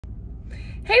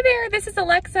Hey there, this is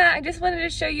Alexa. I just wanted to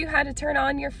show you how to turn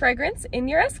on your fragrance in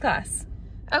your S-Class.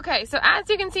 Okay, so as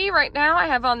you can see right now, I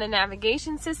have on the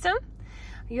navigation system.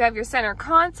 You have your center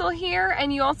console here,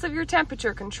 and you also have your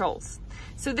temperature controls.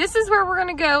 So this is where we're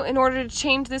gonna go in order to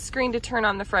change the screen to turn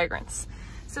on the fragrance.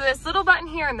 So this little button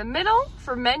here in the middle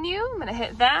for menu, I'm gonna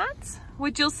hit that,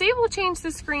 which you'll see will change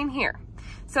the screen here.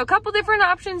 So a couple different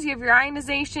options. You have your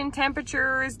ionization,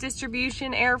 temperatures,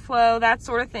 distribution, airflow, that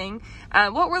sort of thing.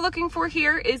 What we're looking for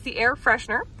here is the air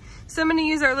freshener. So I'm gonna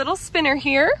use our little spinner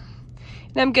here,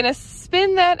 and I'm gonna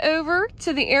spin that over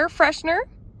to the air freshener.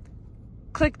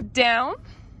 Click down.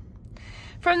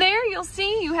 From there, you'll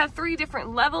see you have 3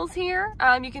 different levels here.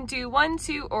 You can do 1,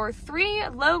 2, or 3,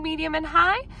 low, medium, and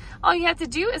high. All you have to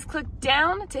do is click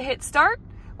down to hit start.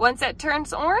 Once that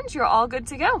turns orange, you're all good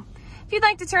to go. If you'd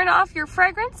like to turn off your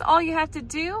fragrance, all you have to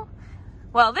do,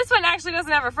 well, this one actually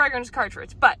doesn't have a fragrance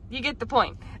cartridge, but you get the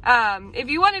point. If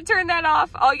you want to turn that off,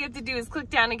 all you have to do is click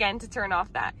down again to turn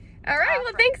off that. All right,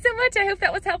 well, thanks so much. I hope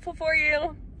that was helpful for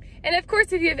you. And of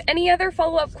course, if you have any other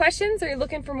follow-up questions or you're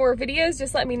looking for more videos,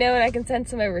 just let me know and I can send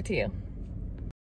some over to you.